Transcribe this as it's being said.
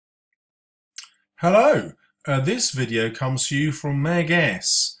Hello, this video comes to you from Meg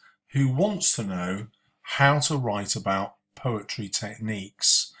S, who wants to know how to write about poetry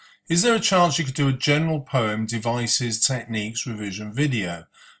techniques. Is there a chance you could do a general poem, devices, techniques revision video?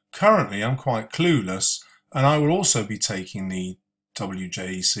 Currently I'm quite clueless and I will also be taking the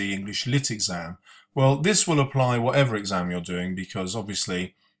WJEC English Lit exam. Well, this will apply whatever exam you're doing because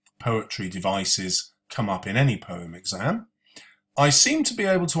obviously poetry devices come up in any poem exam. I seem to be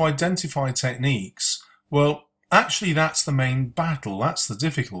able to identify techniques. Well, actually that's the main battle, that's the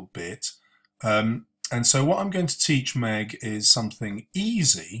difficult bit. And so what I'm going to teach Meg is something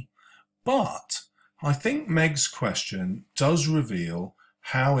easy, but I think Meg's question does reveal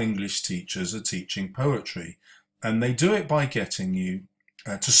how English teachers are teaching poetry. And they do it by getting you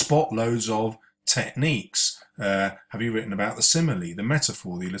to spot loads of techniques. Have you written about the simile, the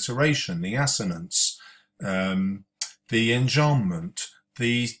metaphor, the alliteration, the assonance, the enjambment,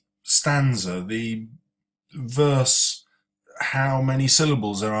 the stanza, the verse, how many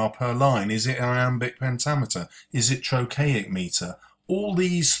syllables there are per line, is it iambic pentameter, is it trochaic meter, all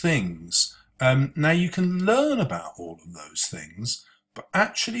these things. Now you can learn about all of those things, but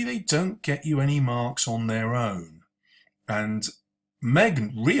actually they don't get you any marks on their own. And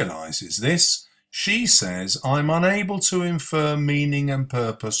Meg realises this. She says, I'm unable to infer meaning and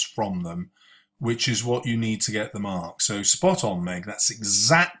purpose from them, which is what you need to get the mark. So spot on, Meg. That's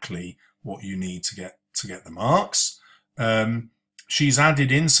exactly what you need to get the marks. She's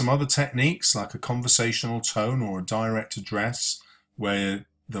added in some other techniques like a conversational tone or a direct address where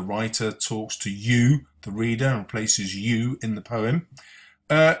the writer talks to you, the reader, and places you in the poem.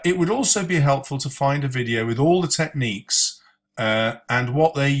 It would also be helpful to find a video with all the techniques and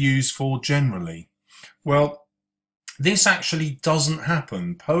what they use for generally. Well, this actually doesn't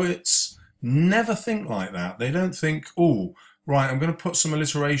happen. Poets never think like that. They don't think, oh, right, I'm going to put some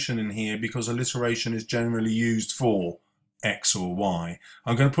alliteration in here because alliteration is generally used for X or Y.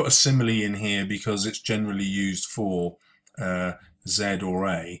 I'm going to put a simile in here because it's generally used for Z or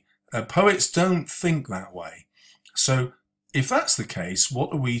A. Poets don't think that way. So if that's the case,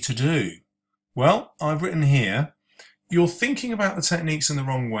 what are we to do? Well, I've written here, you're thinking about the techniques in the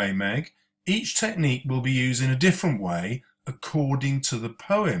wrong way, Meg. Each technique will be used in a different way according to the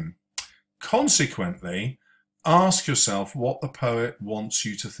poem. Consequently, ask yourself what the poet wants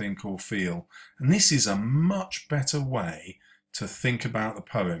you to think or feel. And this is a much better way to think about the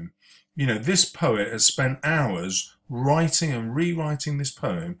poem. You know, this poet has spent hours writing and rewriting this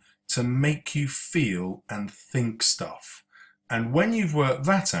poem to make you feel and think stuff. And when you've worked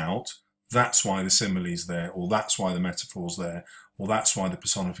that out, that's why the simile's there, or that's why the metaphor's there, or that's why the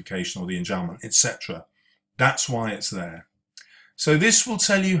personification or the enjambment, etc. That's why it's there. So this will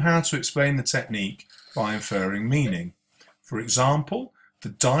tell you how to explain the technique by inferring meaning. For example, the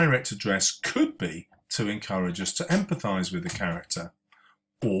direct address could be to encourage us to empathise with the character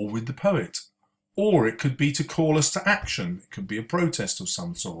or with the poet. Or it could be to call us to action. It could be a protest of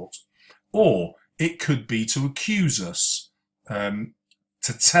some sort. Or it could be to accuse us,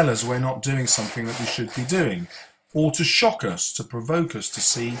 to tell us we're not doing something that we should be doing. Or to shock us, to provoke us to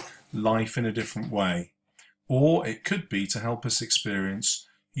see life in a different way. Or it could be to help us experience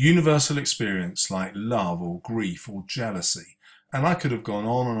universal experience like love or grief or jealousy. And I could have gone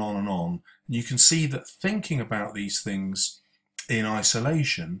on and on and on. You can see that thinking about these things in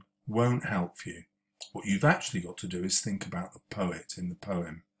isolation won't help you. What you've actually got to do is think about the poet in the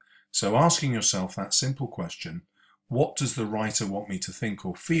poem. So asking yourself that simple question, what does the writer want me to think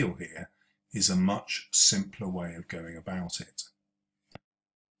or feel here, is a much simpler way of going about it.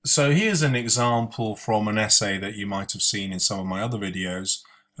 So here's an example from an essay that you might have seen in some of my other videos.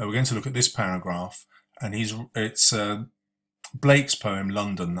 We're going to look at this paragraph, and it's Blake's poem,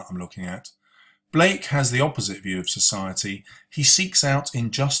 London, that I'm looking at. Blake has the opposite view of society. He seeks out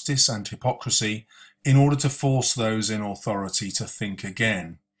injustice and hypocrisy in order to force those in authority to think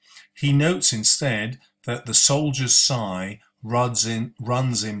again. He notes instead that the soldier's sigh runs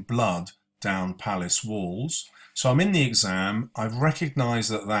in blood down palace walls. So I'm in the exam, I've recognised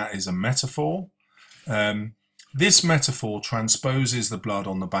that that is a metaphor. This metaphor transposes the blood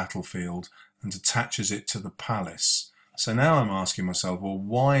on the battlefield and attaches it to the palace. So now I'm asking myself, well,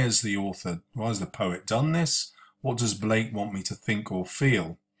 why has the poet done this? What does Blake want me to think or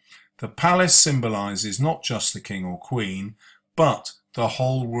feel? The palace symbolises not just the king or queen, but the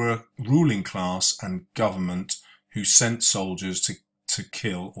whole ruling class and government who sent soldiers to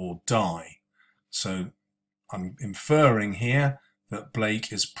kill or die. So I'm inferring here that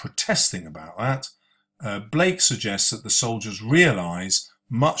Blake is protesting about that. Blake suggests that the soldiers realise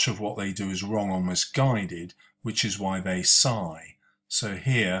much of what they do is wrong or misguided, which is why they sigh. So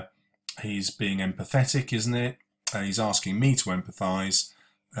here He's being empathetic, isn't it? He's asking me to empathise.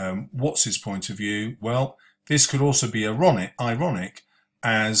 What's his point of view? Well, this could also be ironic,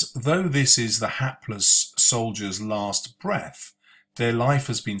 as though this is the hapless soldier's last breath, their life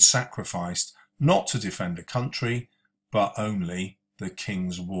has been sacrificed not to defend a country, but only the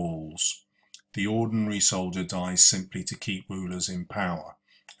king's walls. The ordinary soldier dies simply to keep rulers in power,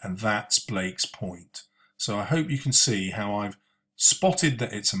 and that's Blake's point. So I hope you can see how I've spotted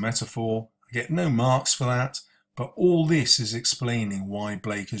that it's a metaphor. I get no marks for that, but all this is explaining why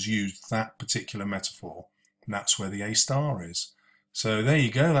Blake has used that particular metaphor, and that's where the A star is. So there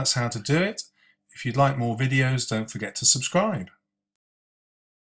you go, that's how to do it. If you'd like more videos, don't forget to subscribe.